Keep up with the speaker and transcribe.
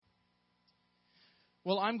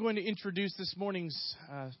Well, I'm going to introduce this morning's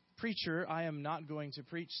preacher. I am not going to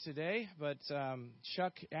preach today, but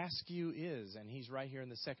Chuck Askew is, and he's right here in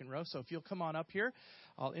the second row. So if you'll come on up here,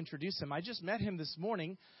 I'll introduce him. I just met him this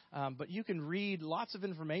morning, but you can read lots of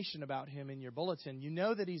information about him in your bulletin. You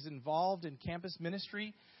know that he's involved in campus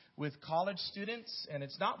ministry with college students, and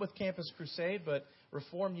it's not with Campus Crusade, but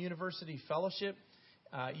Reformed University Fellowship.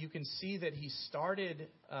 You can see that he started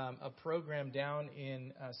a program down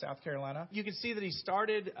in South Carolina. You can see that he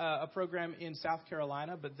started a program in South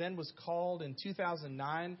Carolina, but then was called in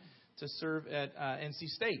 2009 to serve at NC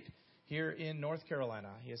State here in North Carolina.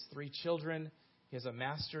 He has 3 children. He has a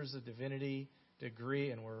Master's of Divinity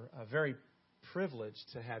degree, and we're very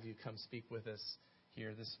privileged to have you come speak with us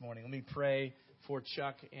here this morning. Let me pray for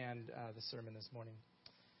Chuck and the sermon this morning.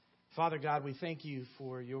 Father God, we thank you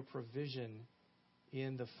for your provision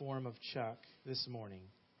in the form of Chuck this morning.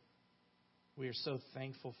 We are so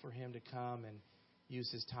thankful for him to come and use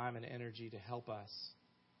his time and energy to help us.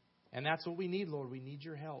 And that's what we need, Lord. We need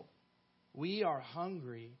your help. We are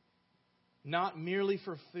hungry, not merely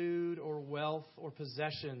for food or wealth or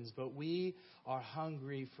possessions, but we are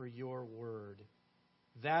hungry for your word.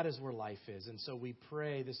 That is where life is. And so we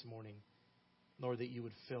pray this morning, Lord, that you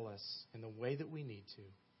would fill us in the way that we need to,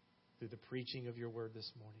 through the preaching of your word this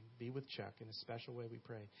morning. Be with Chuck in a special way, we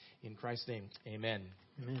pray. In Christ's name, amen.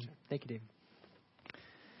 Amen. Thank you, David.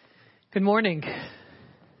 Good morning.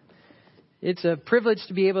 It's a privilege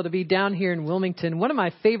to be able to be down here in Wilmington. One of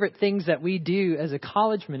my favorite things that we do as a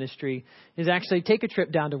college ministry is actually take a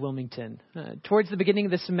trip down to Wilmington. Towards the beginning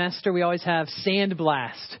of the semester, we always have Sand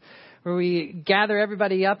Blast, where we gather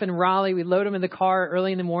everybody up in Raleigh. We load them in the car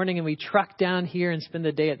early in the morning and we truck down here and spend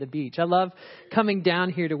the day at the beach. I love coming down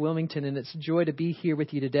here to Wilmington, and it's a joy to be here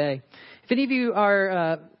with you today. If any of you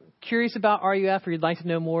are curious about RUF or you'd like to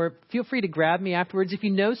know more, feel free to grab me afterwards. If you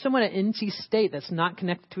know someone at NC State that's not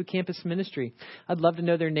connected to a campus ministry, I'd love to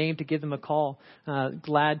know their name to give them a call.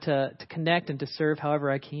 Glad to connect and to serve however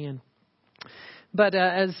I can. But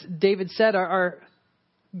as David said, our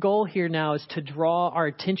goal here now is to draw our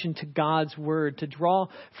attention to God's word, to draw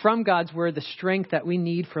from God's word the strength that we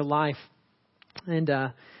need for life. And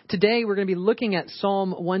today we're going to be looking at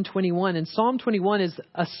Psalm 121. And Psalm 21 is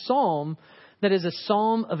a psalm that is a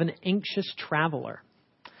psalm of an anxious traveler.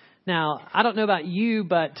 Now, I don't know about you,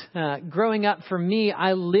 but growing up for me,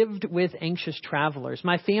 I lived with anxious travelers.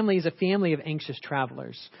 My family is a family of anxious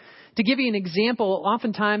travelers. To give you an example,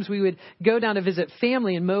 oftentimes we would go down to visit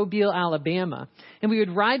family in Mobile, Alabama, and we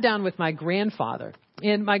would ride down with my grandfather.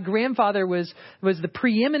 And my grandfather was the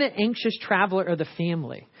preeminent anxious traveler of the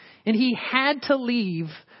family. And he had to leave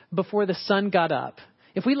before the sun got up.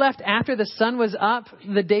 If we left after the sun was up,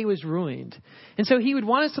 the day was ruined. And so he would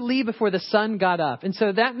want us to leave before the sun got up. And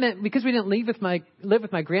so that meant, because we didn't live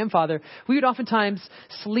with my grandfather, we would oftentimes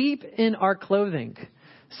sleep in our clothing,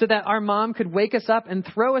 so that our mom could wake us up and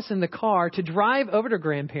throw us in the car to drive over to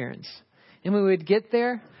grandparents. And when we would get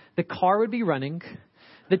there, the car would be running,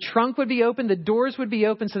 the trunk would be open, the doors would be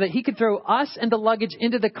open so that he could throw us and the luggage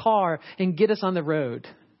into the car and get us on the road.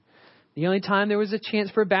 The only time there was a chance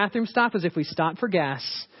for a bathroom stop was if we stopped for gas.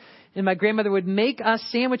 And my grandmother would make us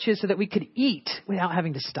sandwiches so that we could eat without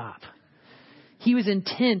having to stop. He was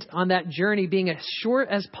intent on that journey being as short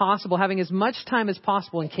as possible, having as much time as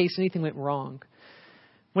possible in case anything went wrong.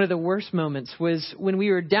 One of the worst moments was when we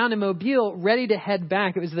were down in Mobile, ready to head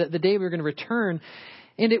back. It was the day we were going to return.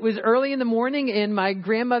 And it was early in the morning, and my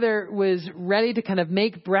grandmother was ready to kind of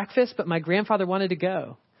make breakfast, but my grandfather wanted to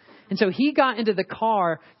go. And so he got into the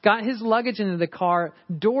car, got his luggage into the car,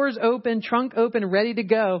 doors open, trunk open, ready to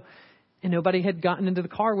go. And nobody had gotten into the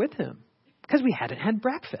car with him because we hadn't had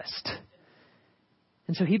breakfast.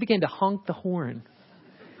 And so he began to honk the horn.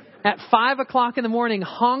 At 5 o'clock in the morning,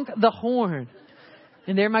 honk the horn.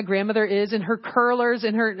 And there my grandmother is in her curlers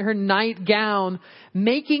and her nightgown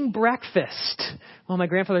making breakfast while my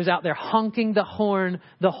grandfather's out there honking the horn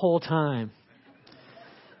the whole time.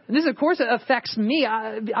 And this, of course, affects me.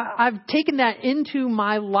 I've taken that into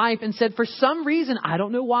my life and said, for some reason, I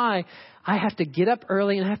don't know why, I have to get up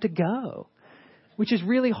early and I have to go, which is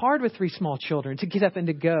really hard with 3 small children to get up and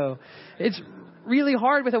to go. It's really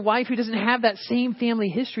hard with a wife who doesn't have that same family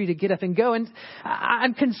history to get up and go. And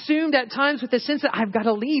I'm consumed at times with the sense that I've got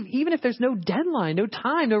to leave, even if there's no deadline, no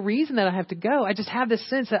time, no reason that I have to go. I just have this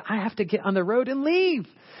sense that I have to get on the road and leave.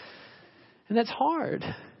 And that's hard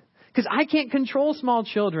because I can't control small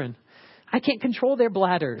children. I can't control their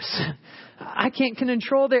bladders. I can't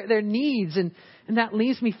control their needs. And that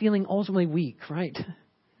leaves me feeling ultimately weak, right?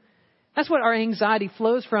 That's what our anxiety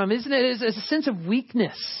flows from, isn't it? It's a sense of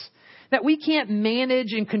weakness. That we can't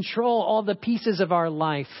manage and control all the pieces of our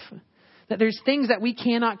life. That there's things that we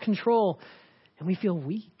cannot control and we feel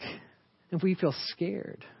weak and we feel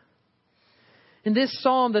scared. In this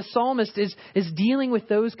psalm, the psalmist is dealing with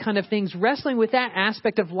those kind of things, wrestling with that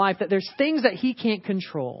aspect of life, that there's things that he can't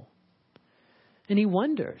control. And he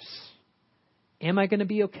wonders, am I going to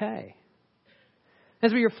be okay?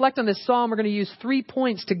 As we reflect on this psalm, we're going to use 3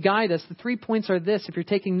 points to guide us. The 3 points are this, if you're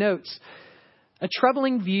taking notes: a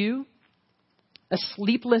troubling view, a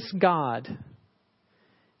sleepless God,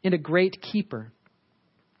 and a great keeper.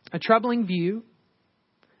 A troubling view,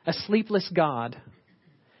 a sleepless God,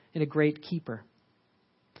 and a great keeper.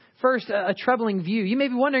 First, a troubling view. You may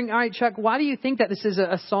be wondering, all right, Chuck, why do you think that this is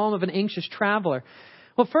a psalm of an anxious traveler?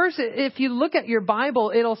 Well, first, if you look at your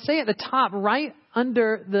Bible, it'll say at the top, right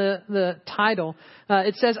under the title,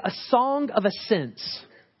 it says a song of ascents.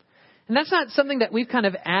 And that's not something that we've kind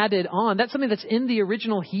of added on. That's something that's in the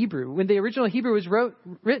original Hebrew. When the original Hebrew was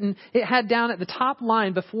written, it had down at the top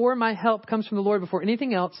line, before my help comes from the Lord, before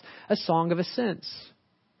anything else, a song of ascents.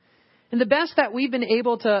 And the best that we've been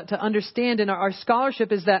able to understand in our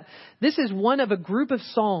scholarship is that this is one of a group of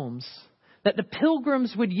psalms that the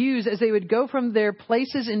pilgrims would use as they would go from their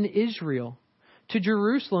places in Israel to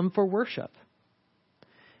Jerusalem for worship.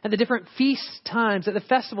 At the different feast times, at the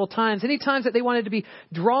festival times, any times that they wanted to be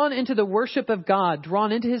drawn into the worship of God,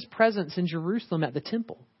 drawn into his presence in Jerusalem at the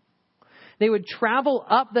temple. They would travel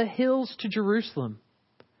up the hills to Jerusalem.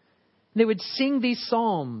 They would sing these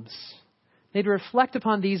psalms. They'd reflect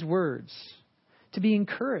upon these words to be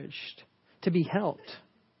encouraged, to be helped.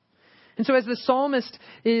 And so as the psalmist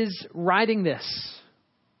is writing this,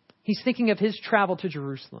 he's thinking of his travel to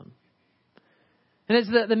Jerusalem. And as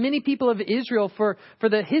the many people of Israel, for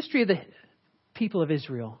the history of the people of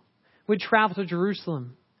Israel, would travel to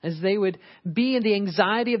Jerusalem, as they would be in the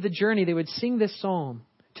anxiety of the journey, they would sing this psalm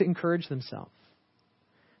to encourage themselves.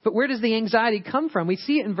 But where does the anxiety come from? We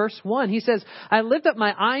see it in verse 1. He says, I lift up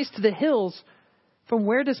my eyes to the hills. From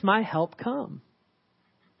where does my help come?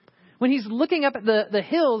 When he's looking up at the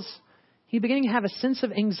hills, he's beginning to have a sense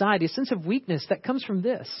of anxiety, a sense of weakness that comes from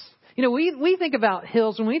this. You know, we think about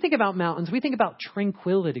hills, when we think about mountains, we think about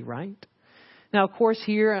tranquility, right? Now, of course,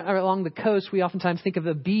 here along the coast, we oftentimes think of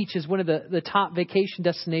the beach as one of the top vacation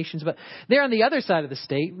destinations. But there on the other side of the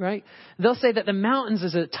state, right, they'll say that the mountains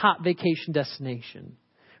is a top vacation destination,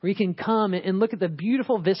 where you can come and look at the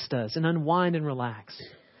beautiful vistas and unwind and relax.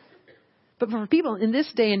 But for people in this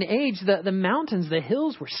day and age, the mountains, the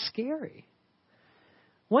hills were scary.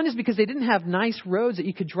 One is because they didn't have nice roads that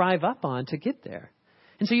you could drive up on to get there.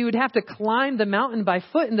 And so you would have to climb the mountain by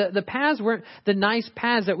foot. And the paths weren't the nice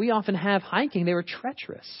paths that we often have hiking. They were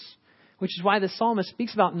treacherous, which is why the psalmist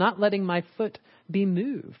speaks about not letting my foot be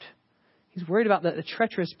moved. He's worried about the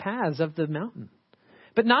treacherous paths of the mountain.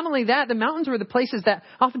 But not only that, the mountains were the places that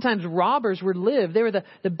oftentimes robbers would live. They were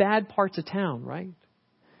the bad parts of town, right?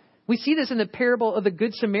 We see this in the parable of the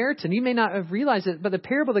Good Samaritan. You may not have realized it, but the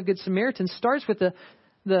parable of the Good Samaritan starts with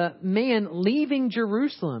the man leaving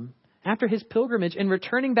Jerusalem after his pilgrimage and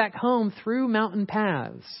returning back home through mountain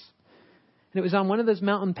paths. And it was on one of those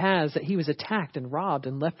mountain paths that he was attacked and robbed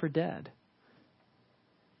and left for dead.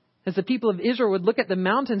 As the people of Israel would look at the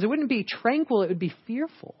mountains, it wouldn't be tranquil, it would be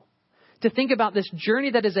fearful. To think about this journey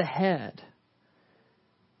that is ahead.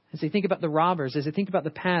 As they think about the robbers, as they think about the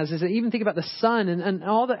paths, as they even think about the sun and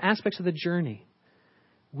all the aspects of the journey.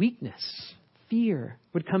 Weakness, fear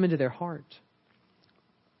would come into their heart.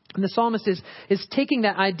 And the psalmist is taking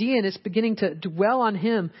that idea and it's beginning to dwell on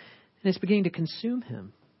him and it's beginning to consume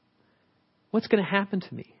him. What's going to happen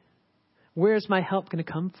to me? Where is my help going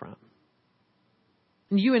to come from?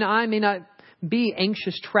 And you and I may not be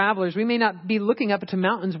anxious travelers. We may not be looking up into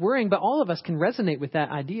mountains worrying, but all of us can resonate with that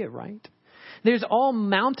idea, right? There's all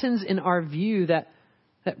mountains in our view that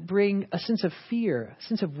bring a sense of fear, a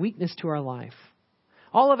sense of weakness to our life.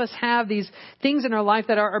 All of us have these things in our life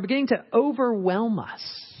that are beginning to overwhelm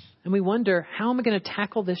us. And we wonder, how am I going to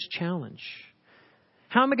tackle this challenge?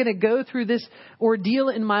 How am I going to go through this ordeal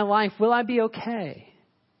in my life? Will I be okay?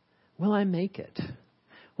 Will I make it?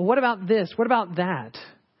 Well, what about this? What about that?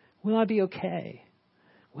 Will I be okay?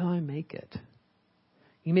 Will I make it?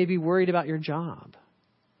 You may be worried about your job.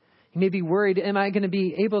 You may be worried, am I going to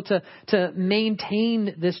be able to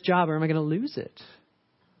maintain this job or am I going to lose it?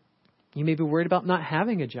 You may be worried about not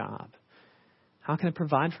having a job. How can I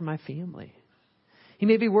provide for my family? You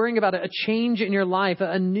may be worrying about a change in your life,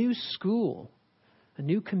 a new school, a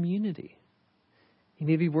new community. You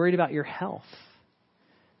may be worried about your health.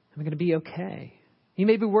 Am I going to be okay? You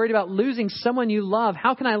may be worried about losing someone you love.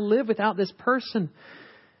 How can I live without this person?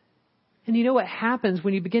 And you know what happens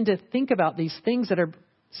when you begin to think about these things that are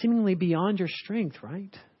seemingly beyond your strength,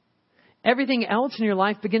 right? everything else in your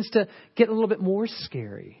life begins to get a little bit more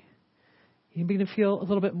scary. You begin to feel a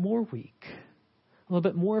little bit more weak, a little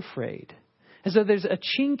bit more afraid, as though there's a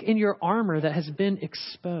chink in your armor that has been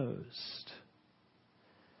exposed.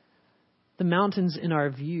 The mountains in our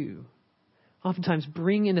view oftentimes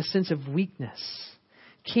bring in a sense of weakness.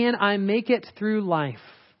 Can I make it through life?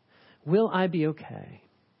 Will I be okay?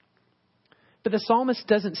 But the psalmist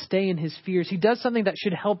doesn't stay in his fears. He does something that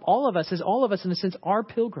should help all of us, as all of us, in a sense, are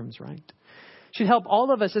pilgrims, right? Should help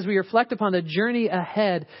all of us as we reflect upon the journey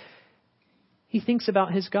ahead. He thinks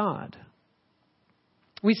about his God.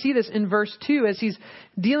 We see this in verse 2 as he's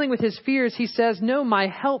dealing with his fears. He says, no, my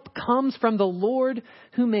help comes from the Lord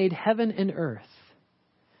who made heaven and earth.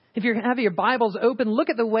 If you have your Bibles open, look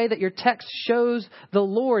at the way that your text shows the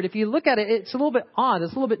Lord. If you look at it, it's a little bit odd.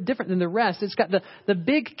 It's a little bit different than the rest. It's got the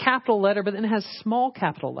big capital letter, but then it has small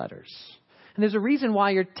capital letters. And there's a reason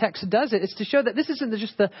why your text does it. It's to show that this isn't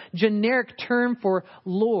just the generic term for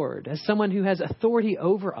Lord, as someone who has authority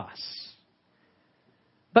over us.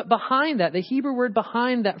 But behind that, the Hebrew word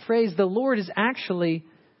behind that phrase, the Lord, is actually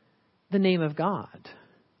the name of God.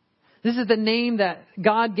 This is the name that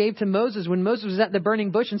God gave to Moses when Moses was at the burning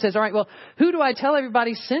bush and says, all right, well, who do I tell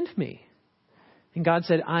everybody sent me? And God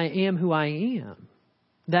said, I am who I am.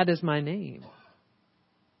 That is my name.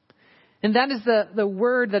 And that is the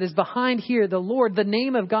word that is behind here, the Lord, the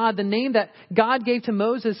name of God, the name that God gave to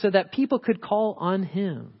Moses so that people could call on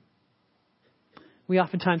him. We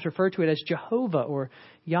oftentimes refer to it as Jehovah or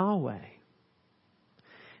Yahweh.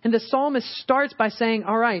 And the psalmist starts by saying,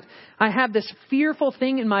 all right, I have this fearful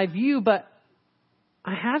thing in my view, but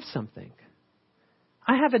I have something.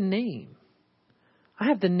 I have a name. I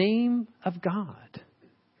have the name of God.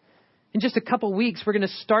 In just a couple weeks, we're going to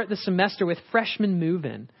start the semester with freshman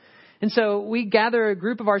move-in. And so we gather a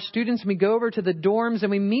group of our students and we go over to the dorms and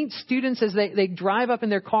we meet students as they drive up in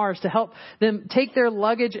their cars to help them take their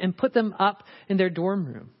luggage and put them up in their dorm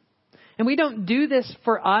room. And we don't do this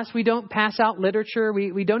for us. We don't pass out literature.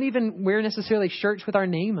 We don't even wear necessarily shirts with our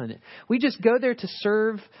name on it. We just go there to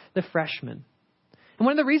serve the freshmen. And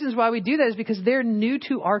one of the reasons why we do that is because they're new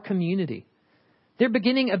to our community. They're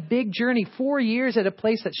beginning a big journey, 4 years at a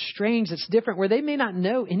place that's strange, that's different, where they may not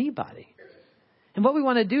know anybody. And what we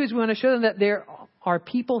want to do is we want to show them that there are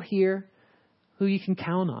people here who you can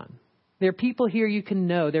count on. There are people here you can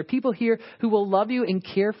know. There are people here who will love you and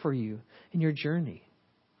care for you in your journey.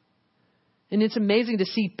 And it's amazing to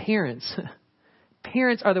see parents.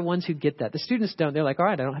 Parents are the ones who get that. The students don't. They're like, all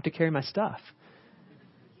right, I don't have to carry my stuff.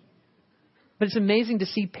 But it's amazing to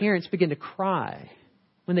see parents begin to cry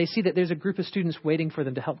when they see that there's a group of students waiting for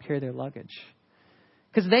them to help carry their luggage.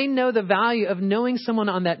 Because they know the value of knowing someone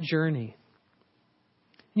on that journey.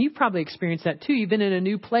 And you've probably experienced that too. You've been in a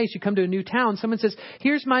new place. You come to a new town. Someone says,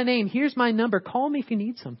 here's my name. Here's my number. Call me if you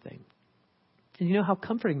need something. And you know how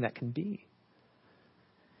comforting that can be.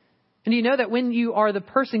 And you know that when you are the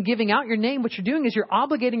person giving out your name, what you're doing is you're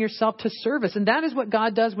obligating yourself to service. And that is what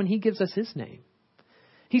God does when he gives us his name.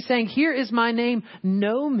 He's saying, here is my name.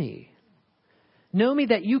 Know me. Know me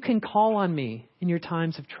that you can call on me in your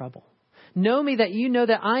times of trouble. Know me that you know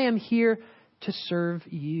that I am here to serve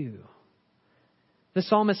you. The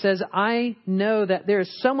psalmist says, I know that there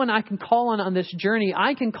is someone I can call on this journey.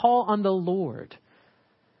 I can call on the Lord.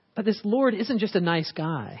 But this Lord isn't just a nice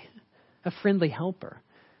guy, a friendly helper.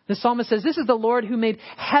 The psalmist says, this is the Lord who made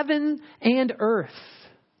heaven and earth.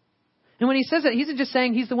 And when he says that, he isn't just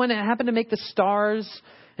saying he's the one that happened to make the stars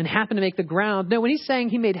and happened to make the ground. No, when he's saying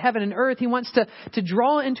he made heaven and earth, he wants to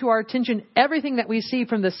draw into our attention everything that we see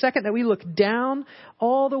from the second that we look down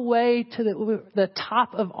all the way to the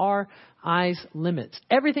top of our eyes limits.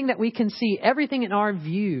 Everything that we can see, everything in our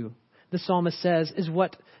view, the psalmist says, is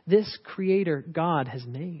what this creator God has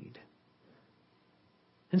made.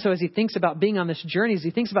 And so as he thinks about being on this journey, as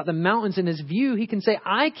he thinks about the mountains in his view, he can say,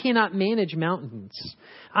 I cannot manage mountains.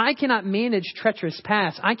 I cannot manage treacherous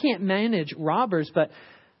paths. I can't manage robbers, but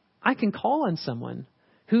I can call on someone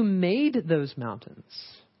who made those mountains,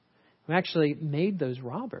 who actually made those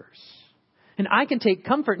robbers. And I can take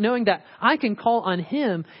comfort knowing that I can call on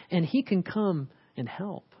him and he can come and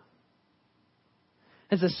help.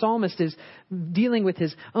 As the psalmist is dealing with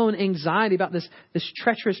his own anxiety about this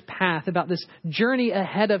treacherous path, about this journey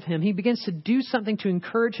ahead of him, he begins to do something to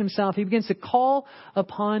encourage himself. He begins to call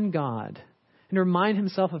upon God and remind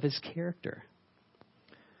himself of his character.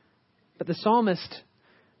 But the psalmist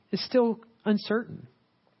is still uncertain.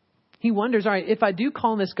 He wonders, all right, if I do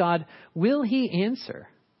call on this God, will he answer?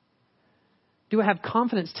 Do I have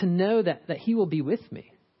confidence to know that he will be with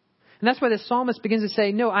me? And that's why the psalmist begins to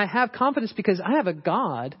say, no, I have confidence because I have a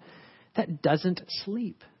God that doesn't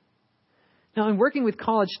sleep. Now, in working with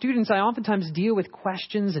college students, I oftentimes deal with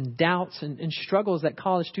questions and doubts and struggles that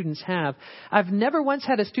college students have. I've never once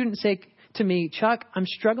had a student say to me, Chuck, I'm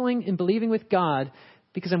struggling in believing with God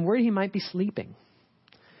because I'm worried he might be sleeping.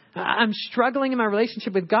 I'm struggling in my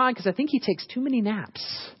relationship with God because I think he takes too many naps.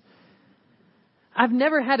 I've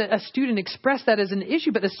never had a student express that as an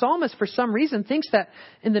issue, but the psalmist, for some reason, thinks that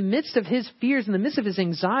in the midst of his fears, in the midst of his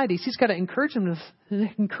anxieties, he's got to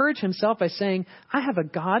encourage himself by saying, I have a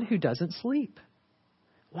God who doesn't sleep.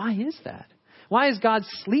 Why is that? Why is God's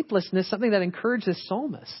sleeplessness something that encouraged this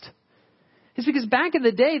psalmist? It's because back in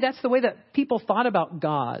the day, that's the way that people thought about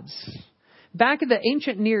gods. Back in the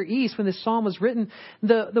ancient Near East, when this psalm was written,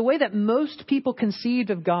 the way that most people conceived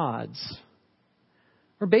of gods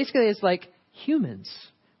were basically as like humans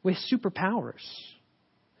with superpowers.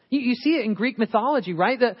 You see it in Greek mythology,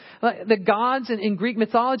 right? The gods in Greek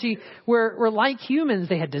mythology were like humans.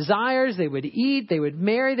 They had desires. They would eat. They would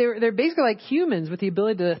marry. They're basically like humans with the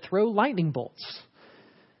ability to throw lightning bolts.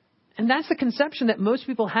 And that's the conception that most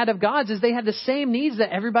people had of gods, is they had the same needs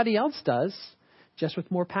that everybody else does, just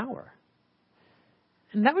with more power.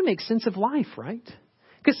 And that would make sense of life, right?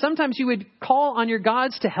 Because sometimes you would call on your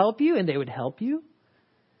gods to help you and they would help you.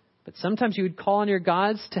 But sometimes you would call on your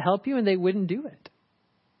gods to help you and they wouldn't do it.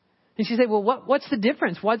 And she said, well, what's the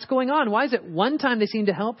difference? What's going on? Why is it one time they seem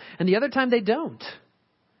to help and the other time they don't?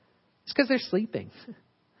 It's because they're sleeping.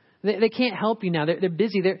 They can't help you now. They're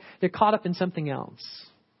busy. They're caught up in something else.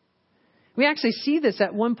 We actually see this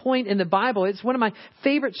at one point in the Bible. It's one of my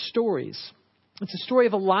favorite stories. It's a story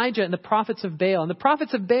of Elijah and the prophets of Baal. And the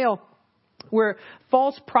prophets of Baal were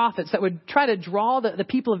false prophets that would try to draw the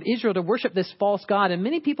people of Israel to worship this false god. And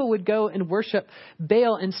many people would go and worship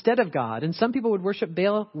Baal instead of God. And some people would worship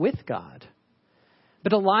Baal with God.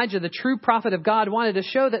 But Elijah, the true prophet of God, wanted to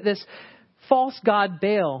show that this false god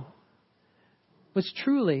Baal was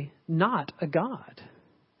truly not a god.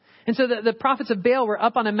 And so the prophets of Baal were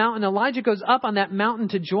up on a mountain. Elijah goes up on that mountain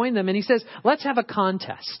to join them. And he says, let's have a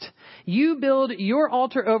contest. You build your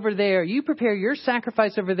altar over there. You prepare your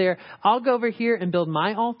sacrifice over there. I'll go over here and build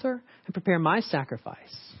my altar and prepare my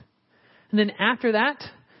sacrifice. And then after that,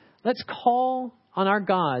 let's call on our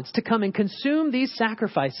gods to come and consume these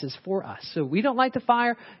sacrifices for us. So we don't light the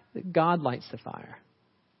fire, God lights the fire.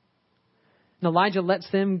 And Elijah lets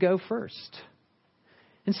them go first.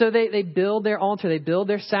 And so they build their altar, they build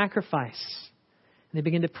their sacrifice, and they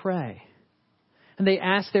begin to pray. And they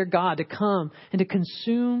ask their God to come and to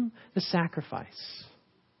consume the sacrifice.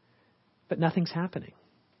 But nothing's happening.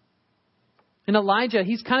 And Elijah,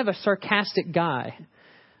 he's kind of a sarcastic guy.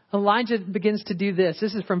 Elijah begins to do this.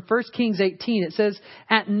 This is from 1 Kings 18. It says,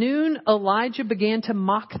 at noon, Elijah began to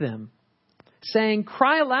mock them, saying,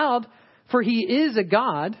 cry aloud, for he is a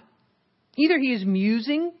god. Either he is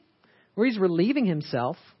musing, or he's relieving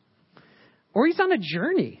himself, or he's on a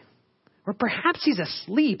journey, or perhaps he's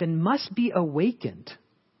asleep and must be awakened.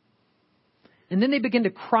 And then they begin to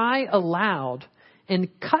cry aloud and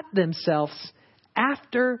cut themselves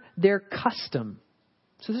after their custom.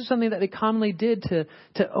 So this is something that they commonly did to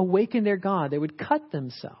awaken their God. They would cut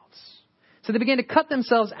themselves. So they began to cut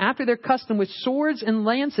themselves after their custom with swords and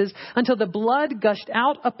lances until the blood gushed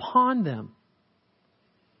out upon them.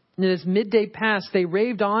 And as midday passed, they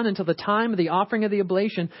raved on until the time of the offering of the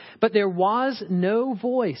oblation. But there was no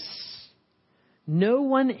voice. No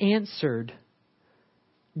one answered.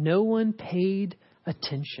 No one paid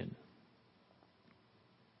attention.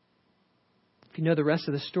 If you know the rest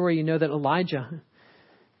of the story, you know that Elijah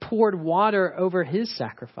poured water over his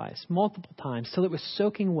sacrifice multiple times till it was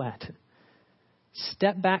soaking wet.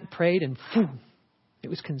 Stepped back, prayed, and boom, it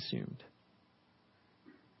was consumed.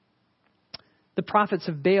 The prophets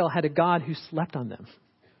of Baal had a God who slept on them.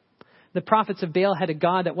 The prophets of Baal had a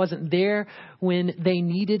God that wasn't there when they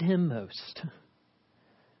needed him most.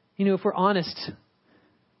 You know, if we're honest,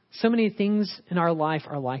 so many things in our life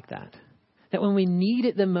are like that. That when we need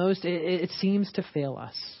it the most, it seems to fail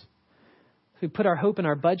us. We put our hope in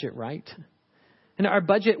our budget, right? And our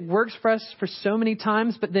budget works for us for so many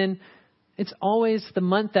times, but then it's always the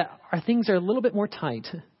month that our things are a little bit more tight.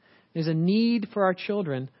 There's a need for our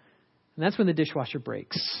children. And that's when the dishwasher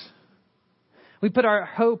breaks. We put our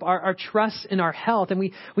hope, our trust in our health, and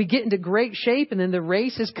we get into great shape, and then the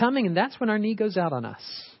race is coming, and that's when our knee goes out on us.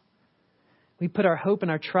 We put our hope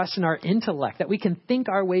and our trust in our intellect, that we can think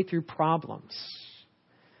our way through problems.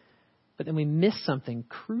 But then we miss something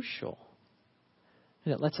crucial,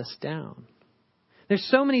 and it lets us down. There's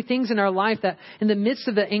so many things in our life that in the midst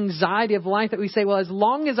of the anxiety of life that we say, well, as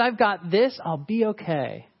long as I've got this, I'll be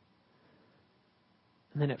okay.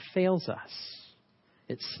 And then it fails us.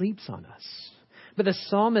 It sleeps on us. But the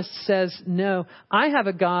psalmist says, no, I have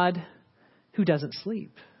a God who doesn't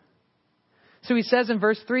sleep. So he says in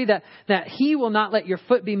verse 3 that he will not let your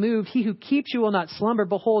foot be moved. He who keeps you will not slumber.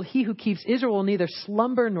 Behold, he who keeps Israel will neither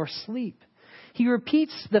slumber nor sleep. He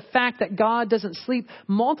repeats the fact that God doesn't sleep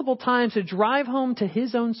multiple times to drive home to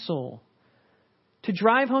his own soul, to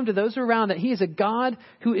drive home to those around that he is a God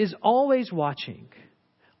who is always watching,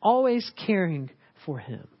 always caring for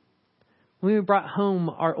him. When we brought home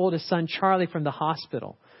our oldest son, Charlie, from the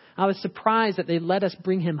hospital, I was surprised that they let us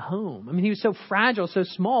bring him home. I mean, he was so fragile, so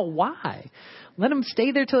small. Why? Let him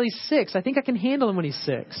stay there till he's 6. I think I can handle him when he's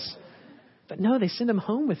 6. But no, they sent him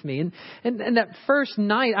home with me. And that first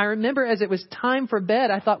night, I remember as it was time for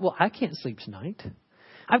bed, I thought, well, I can't sleep tonight.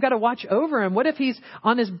 I've got to watch over him. What if he's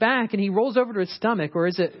on his back and he rolls over to his stomach? Or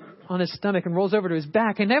is it on his stomach and rolls over to his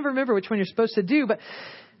back? I never remember which one you're supposed to do. But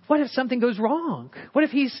what if something goes wrong? What if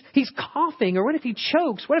he's coughing? Or what if he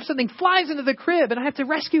chokes? What if something flies into the crib and I have to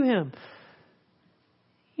rescue him?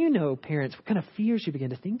 You know, parents, what kind of fears you begin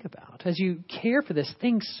to think about as you care for this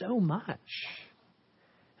thing so much.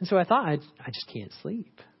 And so I thought, I just can't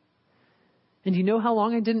sleep. And do you know how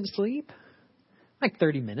long I didn't sleep? Like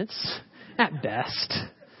 30 minutes at best.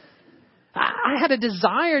 I had a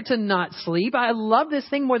desire to not sleep. I loved this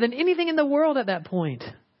thing more than anything in the world at that point.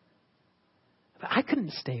 But I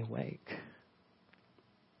couldn't stay awake.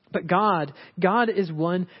 But God is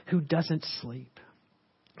one who doesn't sleep.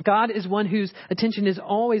 God is one whose attention is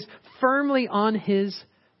always firmly on his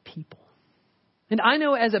people. And I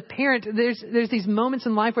know as a parent, there's these moments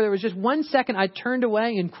in life where there was just 1 second I turned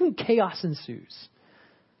away and chaos ensues.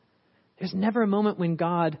 There's never a moment when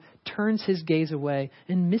God turns his gaze away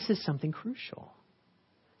and misses something crucial.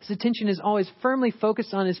 His attention is always firmly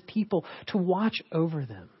focused on his people to watch over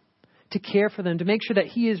them, to care for them, to make sure that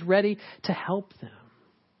he is ready to help them.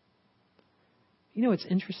 You know, it's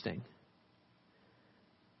interesting.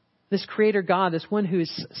 This creator God, this one who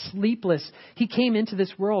is sleepless, he came into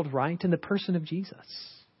this world, right, in the person of Jesus.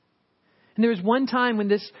 And there was one time when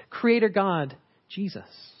this creator God, Jesus,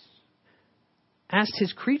 asked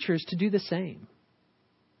his creatures to do the same.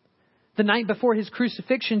 The night before his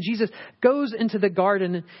crucifixion, Jesus goes into the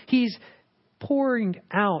garden. He's pouring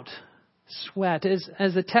out sweat.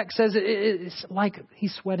 As the text says, it's like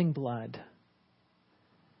he's sweating blood.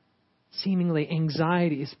 Seemingly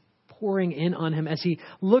anxiety is pouring in on him as he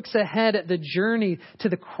looks ahead at the journey to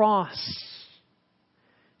the cross.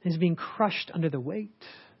 He's being crushed under the weight.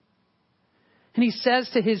 And he says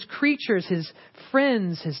to his creatures, his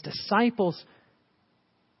friends, his disciples,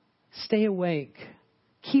 stay awake.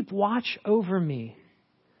 Keep watch over me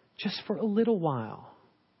just for a little while.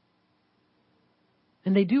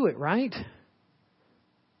 And they do it, right?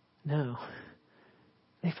 No.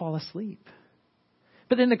 They fall asleep.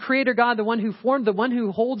 But then the creator God, the one who formed, the one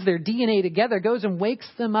who holds their DNA together, goes and wakes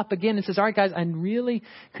them up again and says, all right, guys, I really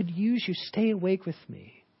could use you. Stay awake with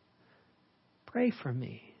me. Pray for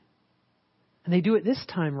me. And they do it this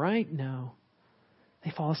time, right? No.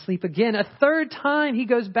 They fall asleep again. A third time, he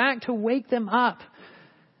goes back to wake them up.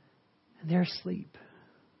 And they're asleep.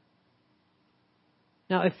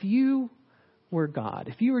 Now, if you were God,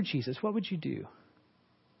 if you were Jesus, what would you do?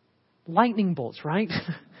 Lightning bolts, right?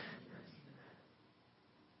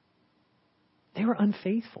 They were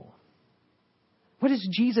unfaithful. What does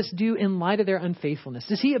Jesus do in light of their unfaithfulness?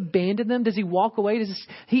 Does he abandon them? Does he walk away? Does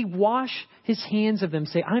he wash his hands of them,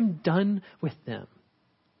 say, I'm done with them?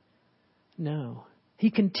 No.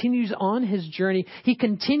 He continues on his journey. He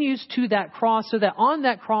continues to that cross so that on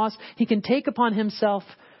that cross, he can take upon himself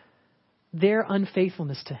their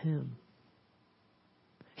unfaithfulness to him.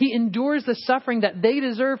 He endures the suffering that they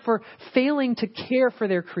deserve for failing to care for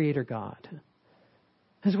their creator God,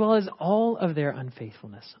 as well as all of their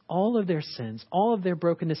unfaithfulness, all of their sins, all of their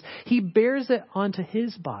brokenness. He bears it onto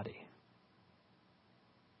his body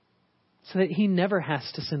so that he never has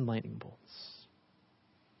to send lightning bolts,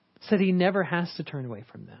 so that he never has to turn away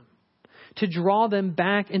from them, to draw them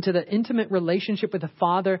back into the intimate relationship with the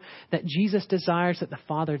Father that Jesus desires, that the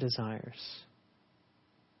Father desires.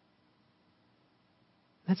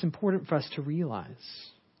 That's important for us to realize,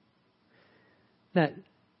 that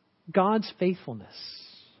God's faithfulness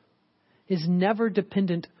is never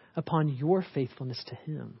dependent upon your faithfulness to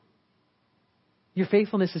him. Your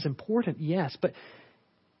faithfulness is important, yes, but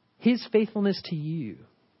his faithfulness to you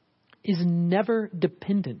is never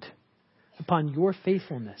dependent upon your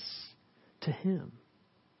faithfulness to him.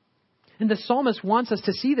 And the psalmist wants us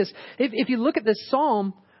to see this. If you look at this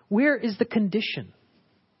psalm, where is the condition?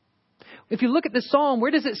 If you look at the psalm,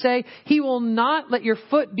 where does it say, he will not let your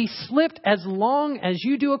foot be slipped as long as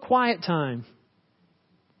you do a quiet time?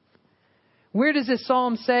 Where does this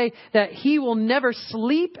psalm say that he will never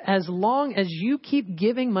sleep as long as you keep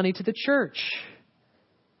giving money to the church?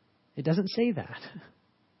 It doesn't say that.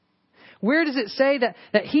 Where does it say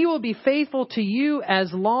that he will be faithful to you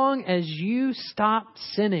as long as you stop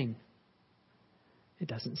sinning? It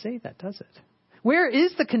doesn't say that, does it? Where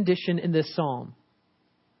is the condition in this psalm?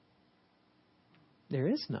 There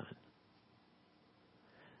is none.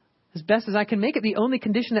 As best as I can make it, the only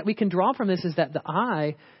condition that we can draw from this is that the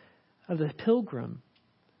eye of the pilgrim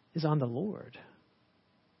is on the Lord.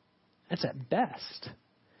 That's at best.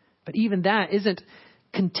 But even that isn't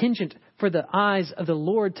contingent for the eyes of the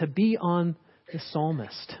Lord to be on the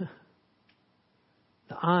psalmist.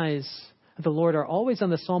 The eyes of the Lord are always on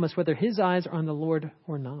the psalmist, whether his eyes are on the Lord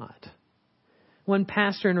or not. One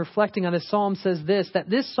pastor, in reflecting on this psalm, says this, that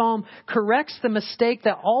this psalm corrects the mistake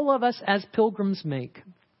that all of us as pilgrims make.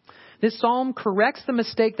 This psalm corrects the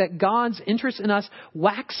mistake that God's interest in us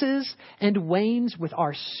waxes and wanes with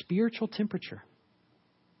our spiritual temperature.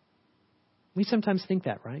 We sometimes think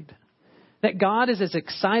that, right? That God is as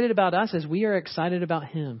excited about us as we are excited about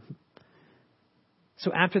him.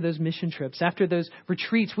 So after those mission trips, after those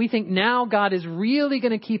retreats, we think now God is really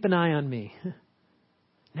going to keep an eye on me.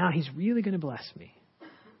 Now he's really going to bless me.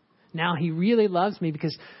 Now he really loves me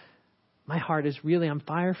because my heart is really on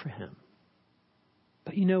fire for him.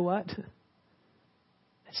 But you know what?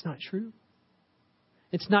 It's not true.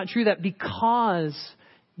 It's not true that because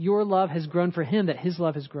your love has grown for him, that his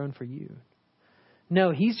love has grown for you.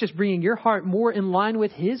 No, he's just bringing your heart more in line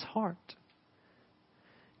with his heart.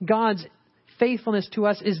 God's faithfulness to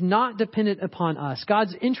us is not dependent upon us.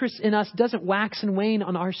 God's interest in us doesn't wax and wane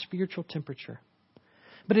on our spiritual temperature.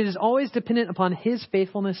 But it is always dependent upon his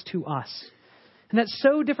faithfulness to us. And that's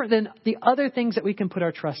so different than the other things that we can put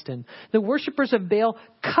our trust in. The worshipers of Baal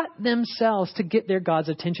cut themselves to get their God's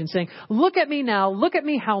attention, saying, look at me now. Look at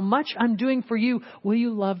me, how much I'm doing for you. Will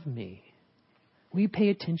you love me? Will you pay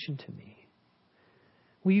attention to me?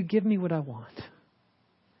 Will you give me what I want?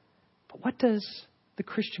 But what does the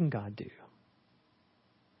Christian God do?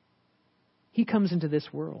 He comes into this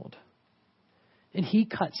world and he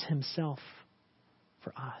cuts himself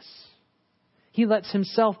for us. He lets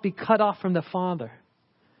himself be cut off from the Father.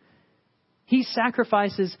 He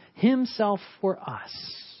sacrifices himself for us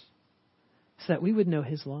so that we would know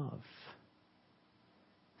his love.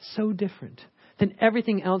 So different than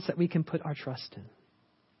everything else that we can put our trust in.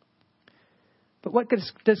 But what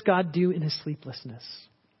does God do in his sleeplessness?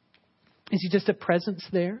 Is he just a presence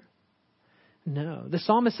there? No. The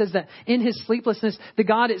psalmist says that in his sleeplessness, the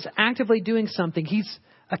God is actively doing something. He's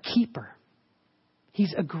a keeper.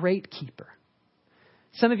 He's a great keeper.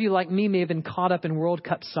 Some of you, like me, may have been caught up in World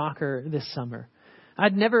Cup soccer this summer.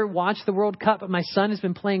 I'd never watched the World Cup, but my son has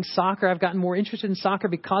been playing soccer. I've gotten more interested in soccer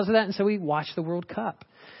because of that, and so we watched the World Cup.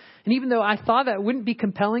 And even though I thought that it wouldn't be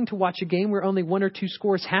compelling to watch a game where only one or two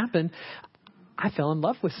scores happen, I fell in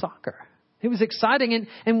love with soccer. It was exciting.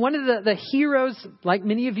 And one of the heroes, like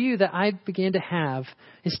many of you, that I began to have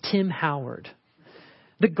is Tim Howard,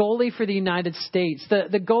 the goalie for the United States,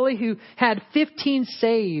 the goalie who had 15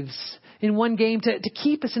 saves in one game to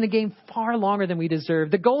keep us in a game far longer than we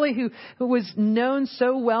deserved. The goalie who was known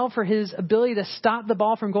so well for his ability to stop the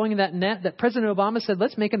ball from going in that net that President Obama said,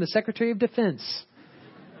 let's make him the Secretary of Defense.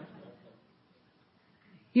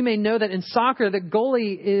 You may know that in soccer, the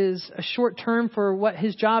goalie is a short term for what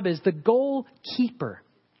his job is, the goalkeeper.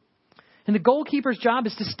 And the goalkeeper's job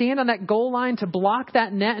is to stand on that goal line, to block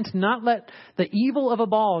that net, and to not let the evil of a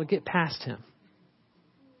ball get past him.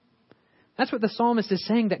 That's what the psalmist is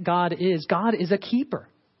saying that God is. God is a keeper.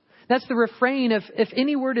 That's the refrain. If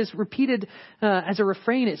any word is repeated as a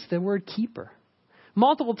refrain, it's the word keeper.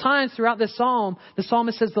 Multiple times throughout this psalm, the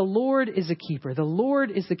psalmist says, the Lord is a keeper. The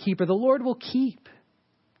Lord is the keeper. The Lord will keep.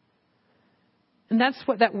 And that's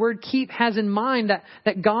what that word keep has in mind,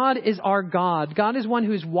 that God is our God. God is one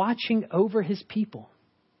who is watching over his people,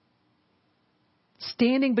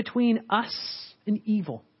 standing between us and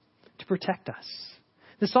evil to protect us.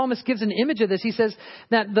 The psalmist gives an image of this. He says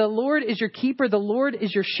that the Lord is your keeper. The Lord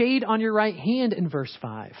is your shade on your right hand in verse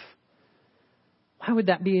 5. Why would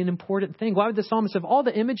that be an important thing? Why would the psalmist, of all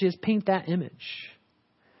the images, paint that image?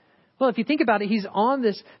 Well, if you think about it, he's on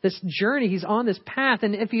this journey. He's on this path.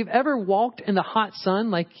 And if you've ever walked in the hot sun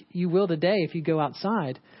like you will today if you go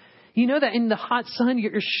outside, you know that in the hot sun,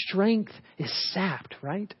 your strength is sapped,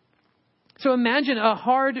 right? So imagine a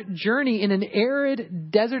hard journey in an arid,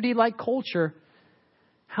 deserty-like culture,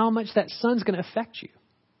 how much that sun's going to affect you.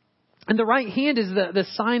 And the right hand is the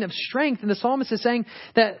sign of strength. And the psalmist is saying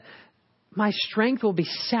that my strength will be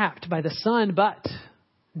sapped by the sun, but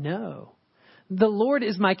no. the Lord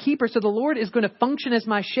is my keeper, so the Lord is going to function as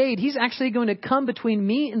my shade. He's actually going to come between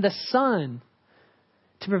me and the sun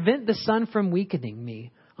to prevent the sun from weakening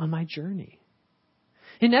me on my journey.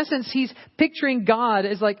 In essence, he's picturing God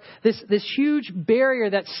as like this huge barrier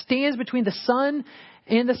that stands between the sun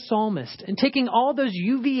and the psalmist, and taking all those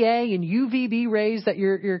UVA and UVB rays that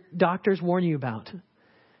your doctors warn you about,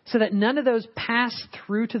 so that none of those pass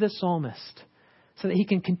through to the psalmist, so that he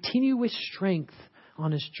can continue with strength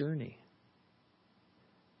on his journey.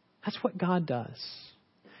 That's what God does.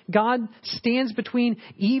 God stands between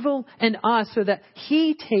evil and us so that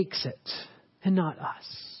he takes it and not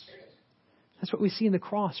us. That's what we see in the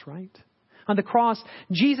cross, right? On the cross,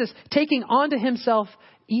 Jesus taking onto himself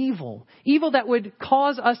evil that would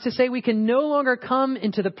cause us to say we can no longer come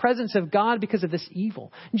into the presence of God because of this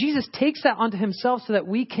evil. Jesus takes that onto himself so that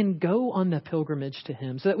we can go on the pilgrimage to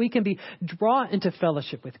him, so that we can be brought into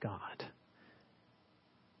fellowship with God.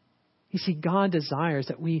 You see, God desires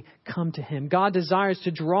that we come to him. God desires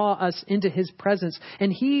to draw us into his presence,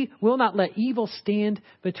 and he will not let evil stand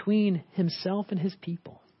between himself and his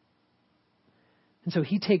people. And so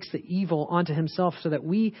he takes the evil onto himself so that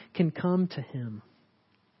we can come to him.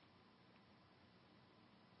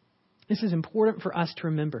 This is important for us to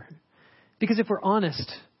remember, because if we're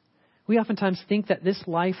honest, we oftentimes think that this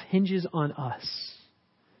life hinges on us.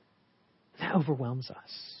 That overwhelms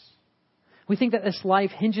us. We think that this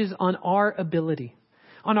life hinges on our ability,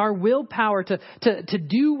 on our willpower to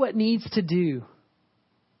do what needs to do,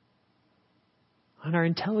 on our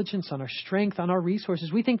intelligence, on our strength, on our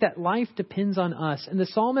resources. We think that life depends on us. And the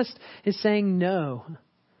psalmist is saying, no,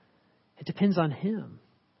 it depends on him.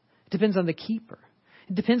 It depends on the keeper.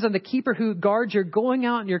 It depends on the keeper who guards your going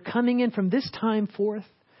out and your coming in from this time forth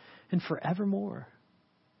and forevermore.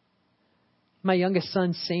 My youngest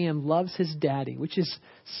son, Sam, loves his daddy, which is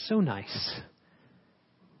so nice.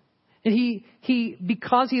 And he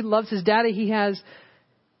because he loves his daddy, he has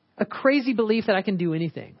a crazy belief that I can do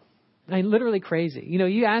anything. I mean, literally crazy. You know,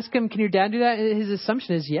 you ask him, can your dad do that? His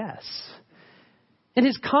assumption is yes. And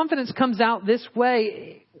his confidence comes out this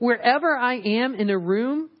way. Wherever I am in a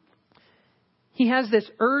room, he has this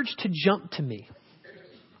urge to jump to me.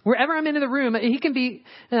 Wherever I'm in the room, he can be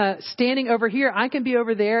standing over here. I can be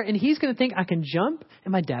over there. And he's going to think I can jump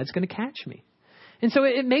and my dad's going to catch me. And so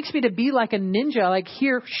it makes me to be like a ninja, like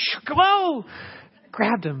here, whoa,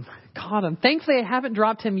 grabbed him, caught him. Thankfully, I haven't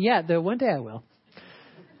dropped him yet, though one day I will.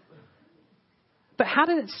 But how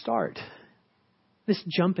did it start? This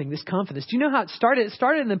jumping, this confidence. Do you know how it started? It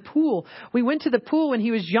started in the pool. We went to the pool when he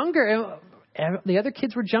was younger. And the other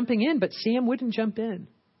kids were jumping in, but Sam wouldn't jump in.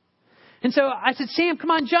 And so I said, Sam,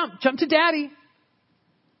 come on, jump to daddy.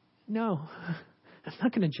 No, I'm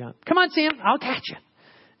not going to jump. Come on, Sam, I'll catch you.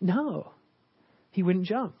 No, he wouldn't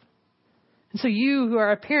jump. And so you who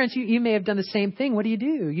are parents, you may have done the same thing. What do?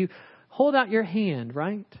 You hold out your hand,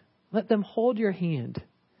 right? Let them hold your hand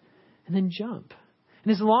and then jump.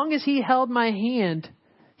 And as long as he held my hand,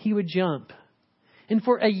 he would jump. And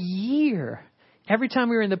for a year, every time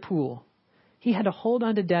we were in the pool, he had to hold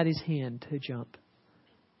on to daddy's hand to jump.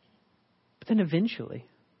 But then eventually,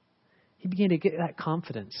 he began to get that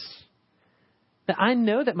confidence that I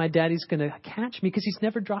know that my daddy's going to catch me because he's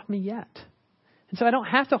never dropped me yet. And so I don't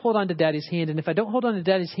have to hold on to daddy's hand. And if I don't hold on to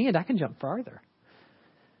daddy's hand, I can jump farther.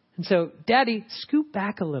 And so, daddy, scoot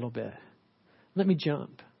back a little bit. Let me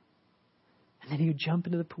jump. And then he would jump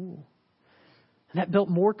into the pool. And that built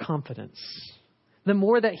more confidence. The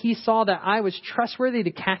more that he saw that I was trustworthy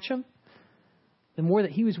to catch him, the more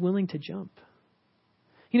that he was willing to jump.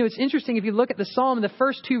 You know, it's interesting if you look at the psalm in the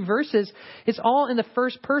first two verses, it's all in the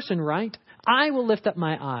first person, right? I will lift up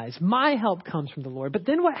my eyes. My help comes from the Lord. But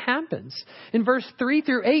then what happens? In verse 3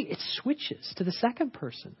 through 8, it switches to the second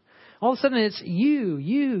person. All of a sudden it's you,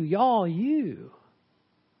 y'all, you.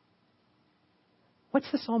 What's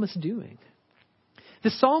the psalmist doing?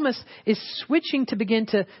 The psalmist is switching to begin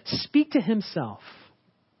to speak to himself.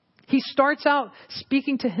 He starts out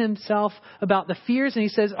speaking to himself about the fears, and he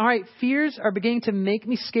says, all right, fears are beginning to make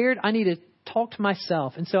me scared. I need to talk to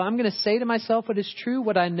myself. And so I'm going to say to myself what is true,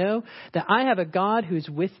 what I know, that I have a God who is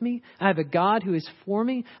with me. I have a God who is for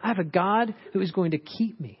me. I have a God who is going to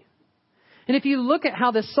keep me. And if you look at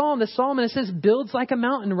how the psalm, it says builds like a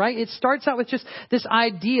mountain, right? It starts out with just this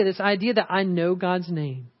idea that I know God's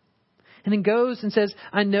name. And then goes and says,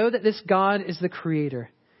 I know that this God is the creator.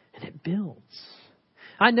 And it builds.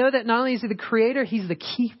 I know that not only is he the creator, he's the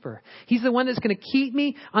keeper. He's the one that's going to keep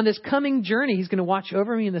me on this coming journey. He's going to watch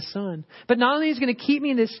over me in the sun. But not only is he going to keep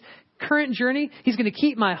me in this current journey, he's going to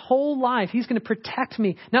keep my whole life. He's going to protect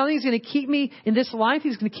me. Not only is he going to keep me in this life,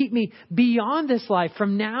 he's going to keep me beyond this life,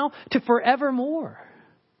 from now to forevermore.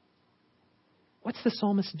 What's the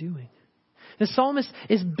psalmist doing? The psalmist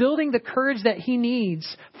is building the courage that he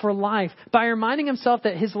needs for life by reminding himself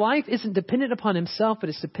that his life isn't dependent upon himself, but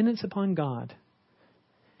it's dependent upon God.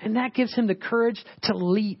 And that gives him the courage to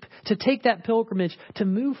leap, to take that pilgrimage, to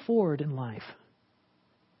move forward in life.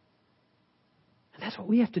 And that's what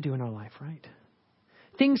we have to do in our life, right?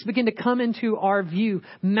 Things begin to come into our view.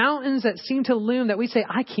 Mountains that seem to loom that we say,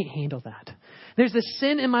 I can't handle that. There's this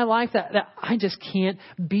sin in my life that I just can't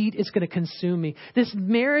beat. It's going to consume me. This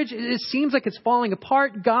marriage, it seems like it's falling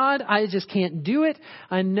apart. God, I just can't do it.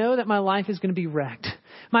 I know that my life is going to be wrecked.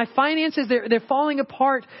 My finances, they're falling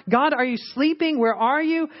apart. God, are you sleeping? Where are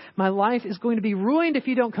you? My life is going to be ruined if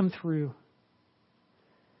you don't come through.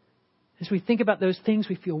 As we think about those things,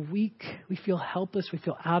 we feel weak, we feel helpless, we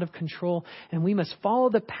feel out of control, and we must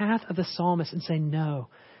follow the path of the psalmist and say, no,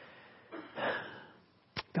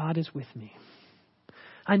 God is with me.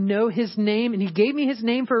 I know his name, and he gave me his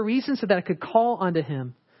name for a reason so that I could call onto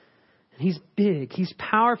him. And he's big, he's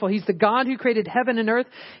powerful, he's the God who created heaven and earth.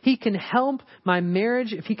 He can help my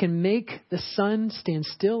marriage if he can make the sun stand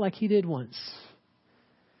still like he did once.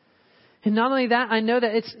 And not only that, I know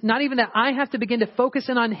that it's not even that I have to begin to focus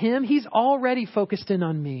in on him. He's already focused in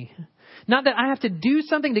on me. Not that I have to do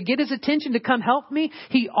something to get his attention to come help me.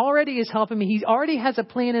 He already is helping me. He already has a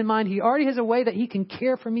plan in mind. He already has a way that he can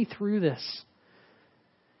care for me through this.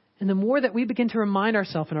 And the more that we begin to remind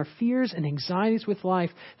ourselves in our fears and anxieties with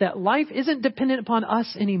life, that life isn't dependent upon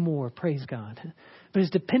us anymore, praise God, but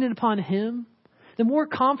is dependent upon him, the more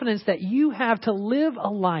confidence that you have to live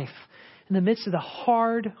a life in the midst of the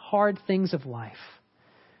hard things of life,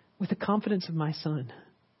 with the confidence of my son.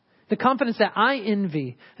 The confidence that I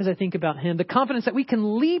envy as I think about him. The confidence that we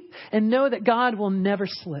can leap and know that God will never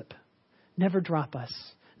slip, never drop us,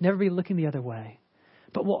 never be looking the other way,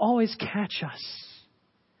 but will always catch us.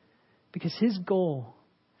 Because his goal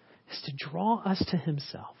is to draw us to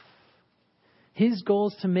himself. His goal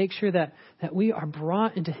is to make sure that we are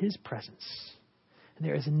brought into his presence. And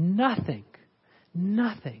there is nothing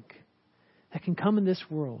that can come in this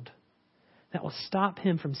world that will stop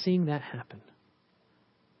him from seeing that happen.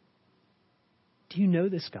 Do you know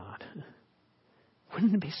this God?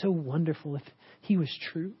 Wouldn't it be so wonderful if he was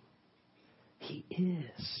true? He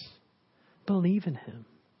is. Believe in him.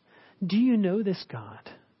 Do you know this God?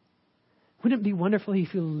 Wouldn't it be wonderful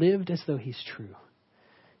if you lived as though he's true?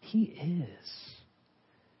 He is.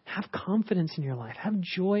 Have confidence in your life. Have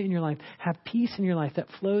joy in your life. Have peace in your life that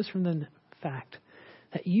flows from the fact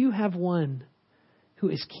that you have one who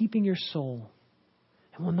is keeping your soul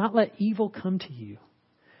and will not let evil come to you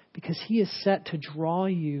because he is set to draw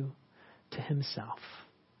you to himself.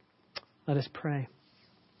 Let us pray.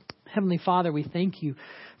 Heavenly Father, we thank you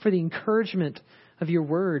for the encouragement of your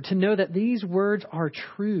word, to know that these words are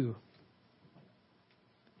true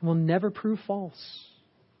and will never prove false.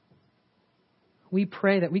 We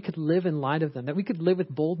pray that we could live in light of them, that we could live with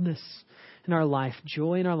boldness in our life,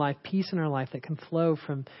 joy in our life, peace in our life that can flow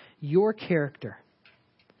from your character,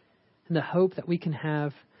 and the hope that we can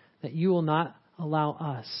have that you will not allow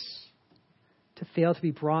us to fail to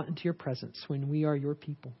be brought into your presence when we are your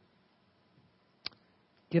people.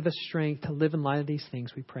 Give us strength to live in light of these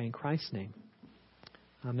things, we pray in Christ's name.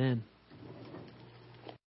 Amen.